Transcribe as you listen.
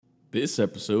This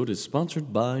episode is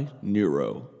sponsored by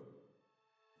Neuro.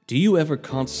 Do you ever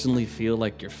constantly feel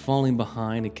like you're falling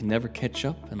behind and can never catch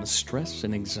up, and the stress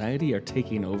and anxiety are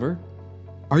taking over?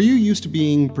 Are you used to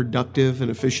being productive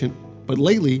and efficient, but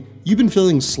lately you've been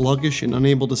feeling sluggish and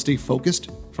unable to stay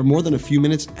focused for more than a few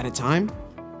minutes at a time?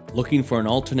 Looking for an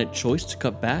alternate choice to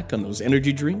cut back on those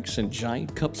energy drinks and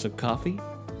giant cups of coffee?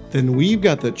 Then we've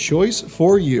got the choice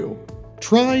for you.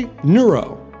 Try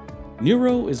Neuro.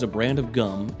 Neuro is a brand of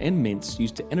gum and mints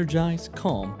used to energize,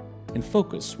 calm, and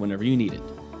focus whenever you need it.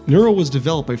 Neuro was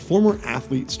developed by former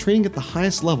athletes training at the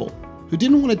highest level who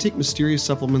didn't want to take mysterious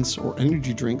supplements or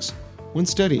energy drinks when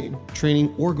studying,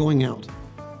 training, or going out.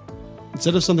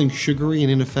 Instead of something sugary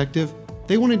and ineffective,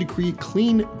 they wanted to create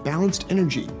clean, balanced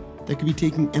energy that could be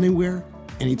taken anywhere,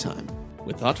 anytime.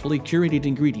 With thoughtfully curated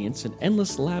ingredients and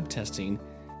endless lab testing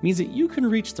means that you can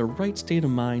reach the right state of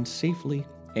mind safely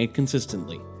and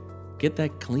consistently. Get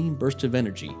that clean burst of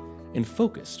energy and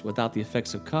focus without the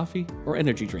effects of coffee or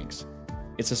energy drinks.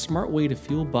 It's a smart way to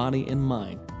fuel body and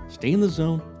mind, stay in the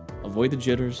zone, avoid the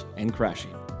jitters, and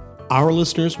crashing. Our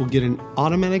listeners will get an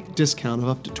automatic discount of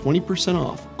up to 20%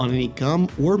 off on any gum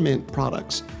or mint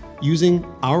products using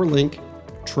our link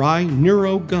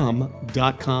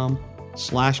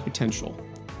tryneurogum.com/potential.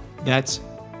 That's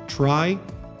try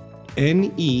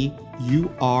NEURO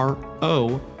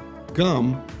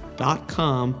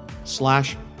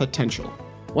gum.com/potential.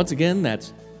 Once again,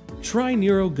 that's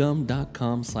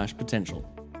tryneurogum.com/potential.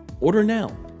 Order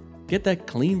now. Get that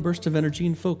clean burst of energy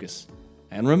and focus.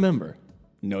 And remember,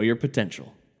 know your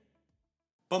potential.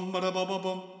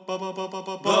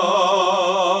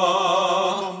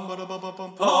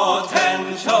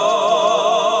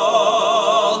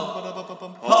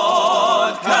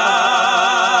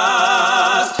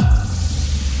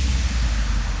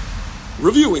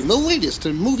 Reviewing the latest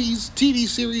in movies, TV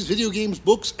series, video games,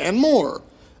 books, and more.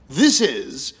 This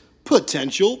is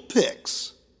Potential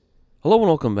Picks. Hello and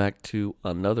welcome back to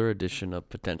another edition of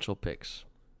Potential Picks.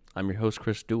 I'm your host,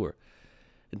 Chris Dewar,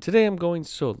 and today I'm going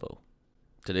solo.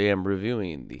 Today I'm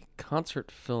reviewing the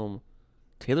concert film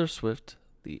Taylor Swift,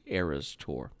 The Eras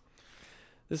Tour.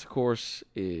 This, of course,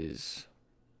 is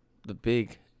the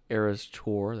big Eras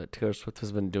Tour that Taylor Swift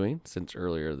has been doing since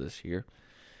earlier this year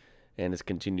and has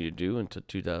continued to do until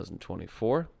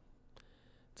 2024.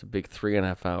 It's a big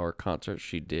 3.5-hour concert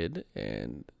she did,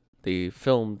 and they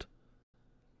filmed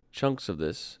chunks of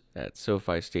this at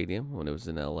SoFi Stadium when it was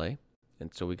in LA.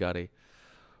 And so we got a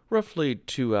roughly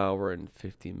 2-hour and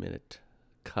 50-minute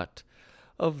cut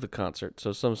of the concert.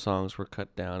 So some songs were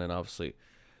cut down, and obviously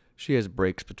she has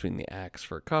breaks between the acts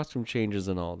for costume changes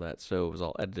and all that. So it was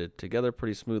all edited together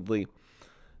pretty smoothly.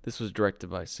 This was directed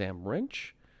by Sam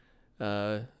Wrench.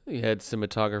 You had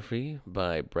cinematography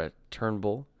by Brett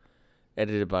Turnbull,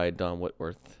 edited by Don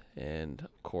Whitworth, and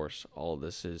of course all of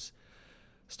this is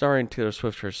starring Taylor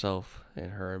Swift herself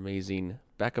and her amazing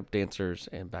backup dancers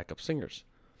and backup singers.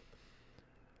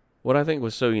 What I think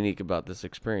was so unique about this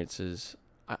experience is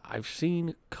I've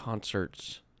seen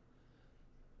concerts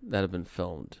that have been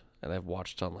filmed and I've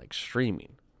watched on like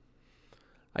streaming.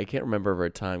 I can't remember ever a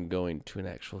time going to an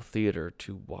actual theater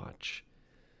to watch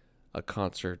a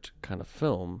concert kind of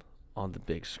film on the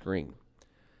big screen.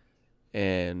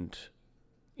 And,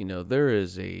 you know, there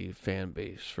is a fan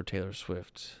base for Taylor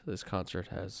Swift. This concert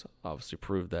has obviously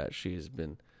proved that. She has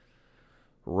been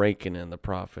raking in the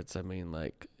profits. I mean,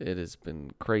 like, it has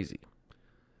been crazy.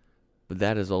 But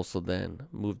that has also then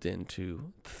moved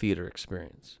into the theater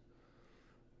experience.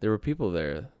 There were people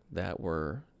there that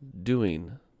were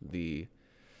doing the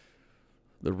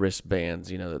wristbands,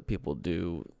 you know, that people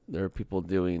do. There are people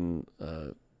doing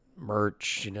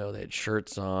merch, you know, they had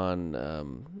shirts on.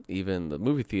 Even the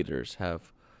movie theaters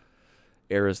have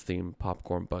Eras-themed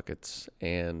popcorn buckets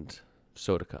and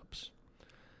soda cups.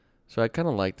 So I kind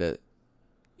of like that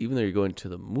even though you're going to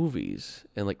the movies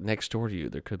and like next door to you,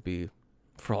 there could be,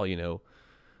 for all you know,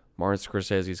 Martin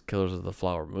Scorsese's Killers of the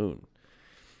Flower Moon.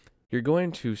 You're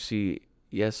going to see,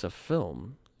 yes, a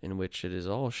film in which it is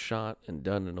all shot and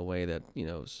done in a way that, you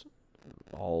know, is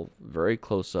all very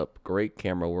close up, great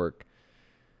camera work.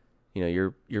 You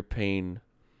know, you're paying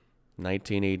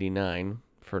 $19.89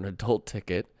 for an adult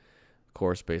ticket, of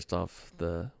course, based off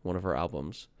one of her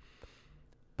albums.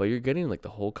 But you're getting like the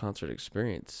whole concert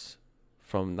experience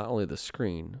from not only the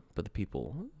screen, but the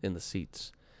people in the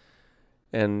seats.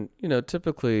 And, you know,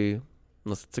 typically,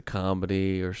 unless it's a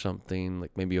comedy or something,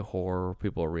 like maybe a horror where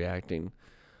people are reacting,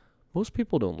 most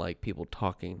people don't like people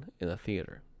talking in a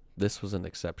theater. This was an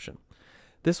exception.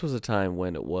 This was a time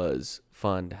when it was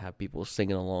fun to have people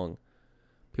singing along,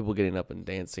 people getting up and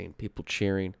dancing, people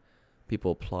cheering,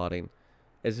 people applauding,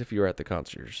 as if you were at the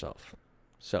concert yourself.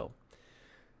 So,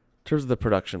 terms of the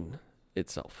production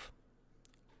itself,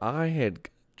 I had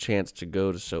chance to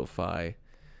go to SoFi,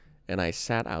 and I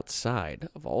sat outside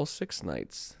of all 6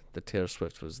 nights that Taylor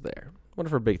Swift was there. One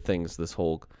of her big things this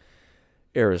whole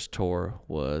Eras tour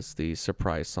was the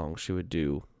surprise song she would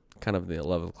do kind of in the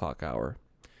 11 o'clock hour.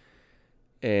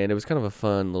 And it was kind of a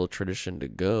fun little tradition to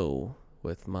go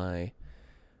with my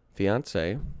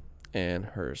fiance and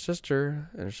her sister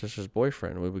and her sister's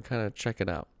boyfriend. We would kind of check it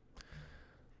out.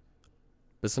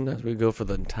 But sometimes we'd go for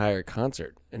the entire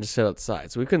concert and just sit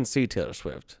outside. So we couldn't see Taylor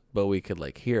Swift, but we could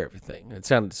like hear everything. It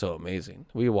sounded so amazing.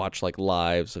 We watched like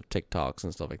lives of TikToks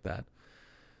and stuff like that.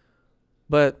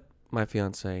 But my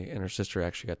fiance and her sister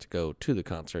actually got to go to the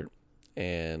concert,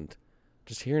 and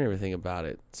just hearing everything about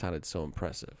it sounded so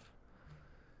impressive.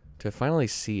 To finally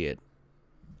see it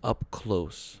up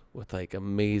close with like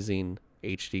amazing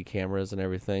HD cameras and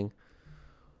everything,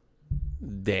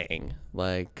 dang,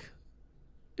 like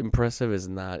impressive is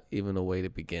not even a way to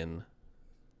begin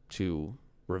to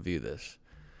review this.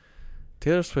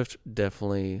 Taylor Swift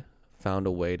definitely found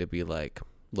a way to be like,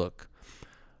 look,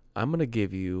 I'm going to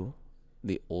give you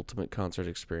the ultimate concert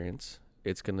experience.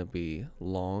 It's going to be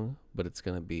long, but it's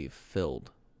going to be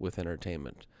filled with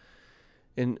entertainment.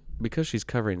 And because she's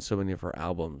covering so many of her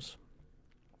albums,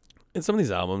 and some of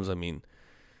these albums, I mean,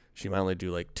 she might only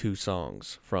do like 2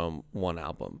 songs from one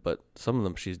album, but some of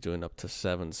them she's doing up to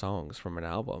 7 songs from an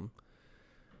album.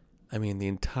 I mean, the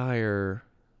entire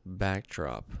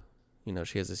backdrop,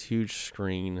 she has this huge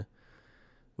screen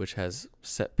which has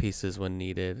set pieces when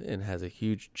needed and has a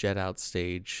huge jet out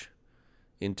stage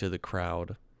into the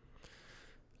crowd.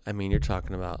 I mean, you're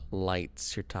talking about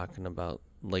lights, you're talking about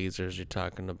lasers, you're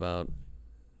talking about,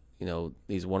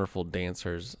 these wonderful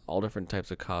dancers, all different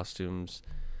types of costumes,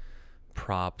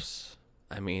 props.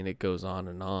 I mean, it goes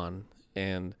on.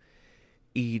 And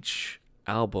each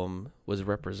album was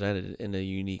represented in a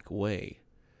unique way.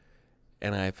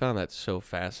 And I found that so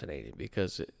fascinating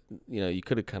because, you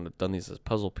could have kind of done these as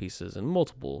puzzle pieces in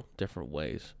multiple different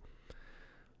ways.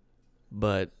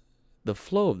 But the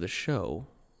flow of the show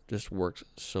just works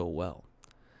so well.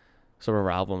 Some of our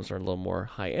albums are a little more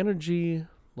high energy, a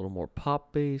little more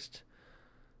pop based.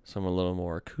 Some are a little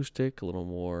more acoustic, a little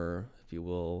more, if you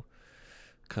will,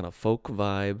 kind of folk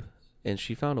vibe. And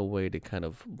she found a way to kind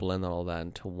of blend all that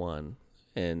into one.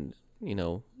 And,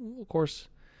 of course,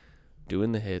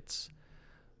 doing the hits,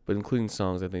 but including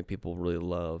songs I think people really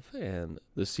love. And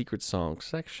the secret song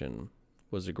section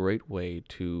was a great way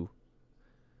to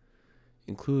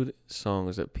include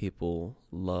songs that people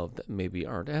love that maybe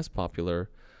aren't as popular,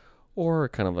 or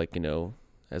kind of like,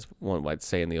 as one might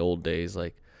say in the old days,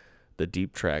 like the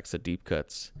deep tracks, the deep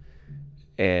cuts.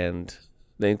 And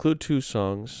they include 2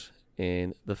 songs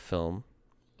in the film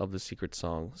of the secret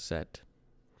song set.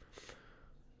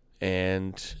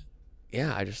 And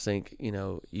yeah, I just think,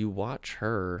 you watch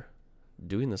her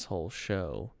doing this whole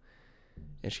show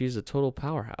and she's a total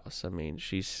powerhouse. I mean,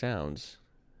 she sounds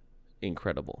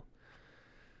incredible.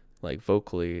 Like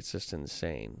vocally, it's just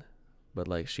insane. But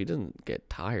like, she doesn't get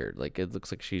tired. Like, it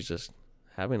looks like she's just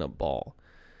having a ball.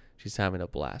 She's having a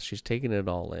blast. She's taking it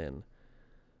all in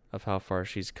of how far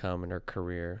she's come in her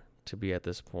career to be at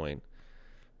this point.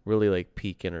 Really like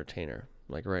peak entertainer.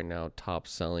 Like right now, top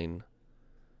selling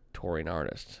touring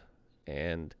artist.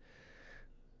 And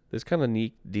this kind of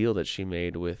neat deal that she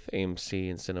made with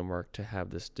AMC and Cinemark to have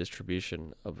this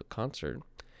distribution of a concert.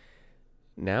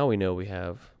 Now we know we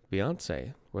have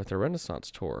Beyonce with her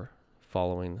Renaissance tour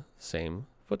following the same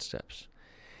footsteps.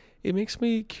 It makes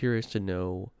me curious to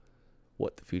know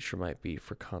what the future might be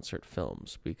for concert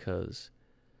films, because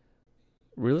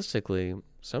realistically,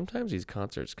 sometimes these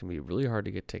concerts can be really hard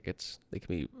to get tickets. They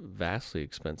can be vastly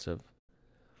expensive.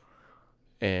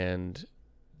 And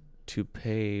to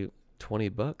pay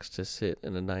 $20 to sit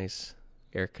in a nice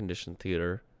air-conditioned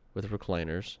theater with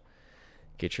recliners,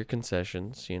 get your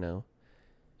concessions,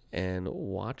 and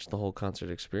watch the whole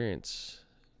concert experience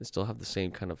and still have the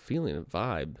same kind of feeling and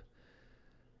vibe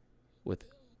with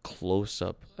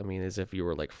close-up, as if you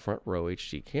were like front row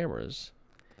HD cameras.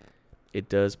 It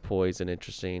does pose an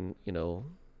interesting,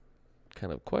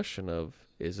 kind of question of,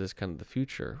 is this kind of the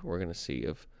future we're going to see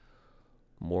of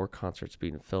more concerts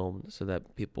being filmed so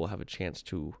that people have a chance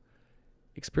to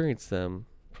experience them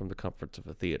from the comforts of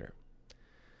a theater?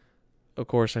 Of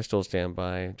course, I still stand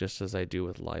by, just as I do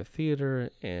with live theater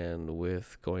and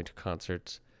with going to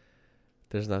concerts,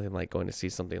 there's nothing like going to see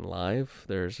something live.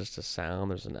 There's just a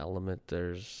sound, there's an element,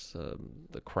 there's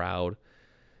the crowd.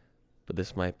 But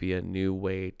this might be a new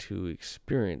way to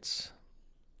experience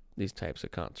these types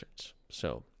of concerts.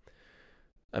 So,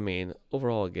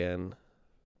 overall, again,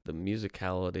 the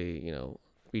musicality,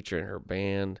 featuring her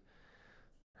band,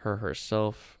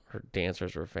 herself. Her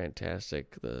dancers were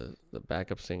fantastic. The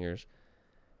backup singers.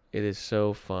 It is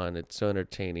so fun. It's so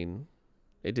entertaining.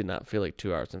 It did not feel like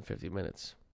 2 hours and 50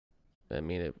 minutes. I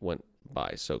mean, it went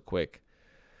by so quick.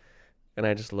 And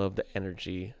I just love the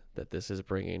energy that this is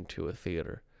bringing to a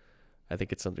theater. I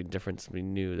think it's something different,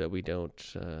 something new that we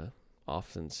don't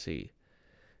often see.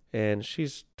 And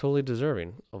she's totally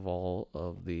deserving of all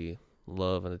of the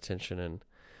love and attention and,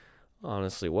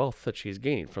 honestly, wealth that she's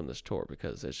gaining from this tour,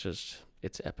 because it's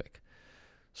epic.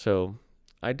 So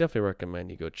I definitely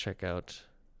recommend you go check out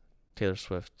Taylor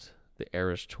Swift, the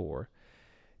Eras Tour,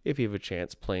 if you have a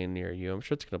chance playing near you. I'm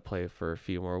sure it's going to play for a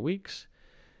few more weeks,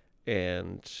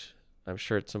 and I'm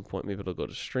sure at some point maybe it'll go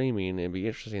to streaming, and it'd be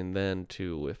interesting then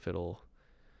too if it'll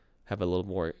have a little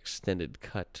more extended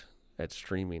cut at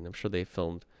streaming. I'm sure they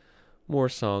filmed more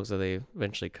songs that they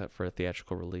eventually cut for a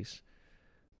theatrical release.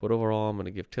 But overall, I'm going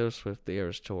to give Taylor Swift, the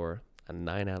Eras Tour, a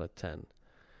 9 out of 10.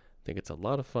 I think it's a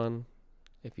lot of fun.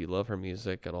 If you love her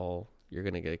music at all, you're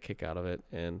going to get a kick out of it.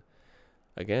 And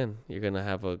again, you're going to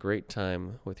have a great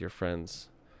time with your friends,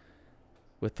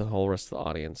 with the whole rest of the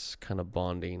audience, kind of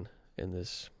bonding in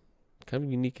this kind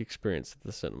of unique experience at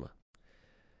the cinema.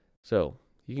 So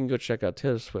you can go check out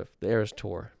Taylor Swift, the Eras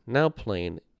Tour, now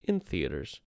playing in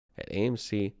theaters at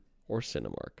AMC or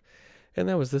Cinemark. And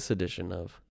that was this edition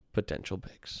of Potential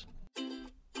Picks.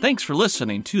 Thanks for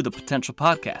listening to the Potential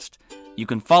Podcast. You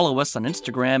can follow us on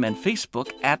Instagram and Facebook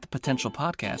at The Potential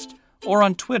Podcast, or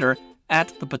on Twitter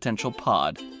at The Potential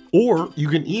Pod. Or you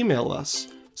can email us.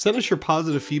 Send us your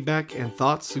positive feedback and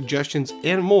thoughts, suggestions,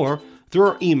 and more through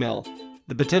our email,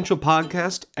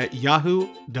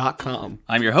 thepotentialpodcast@yahoo.com.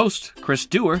 I'm your host, Chris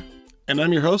Dewar. And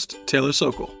I'm your host, Taylor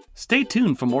Sokol. Stay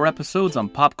tuned for more episodes on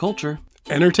pop culture,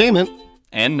 Entertainment,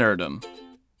 and nerdom.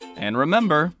 And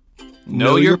remember,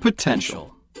 know your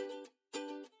potential.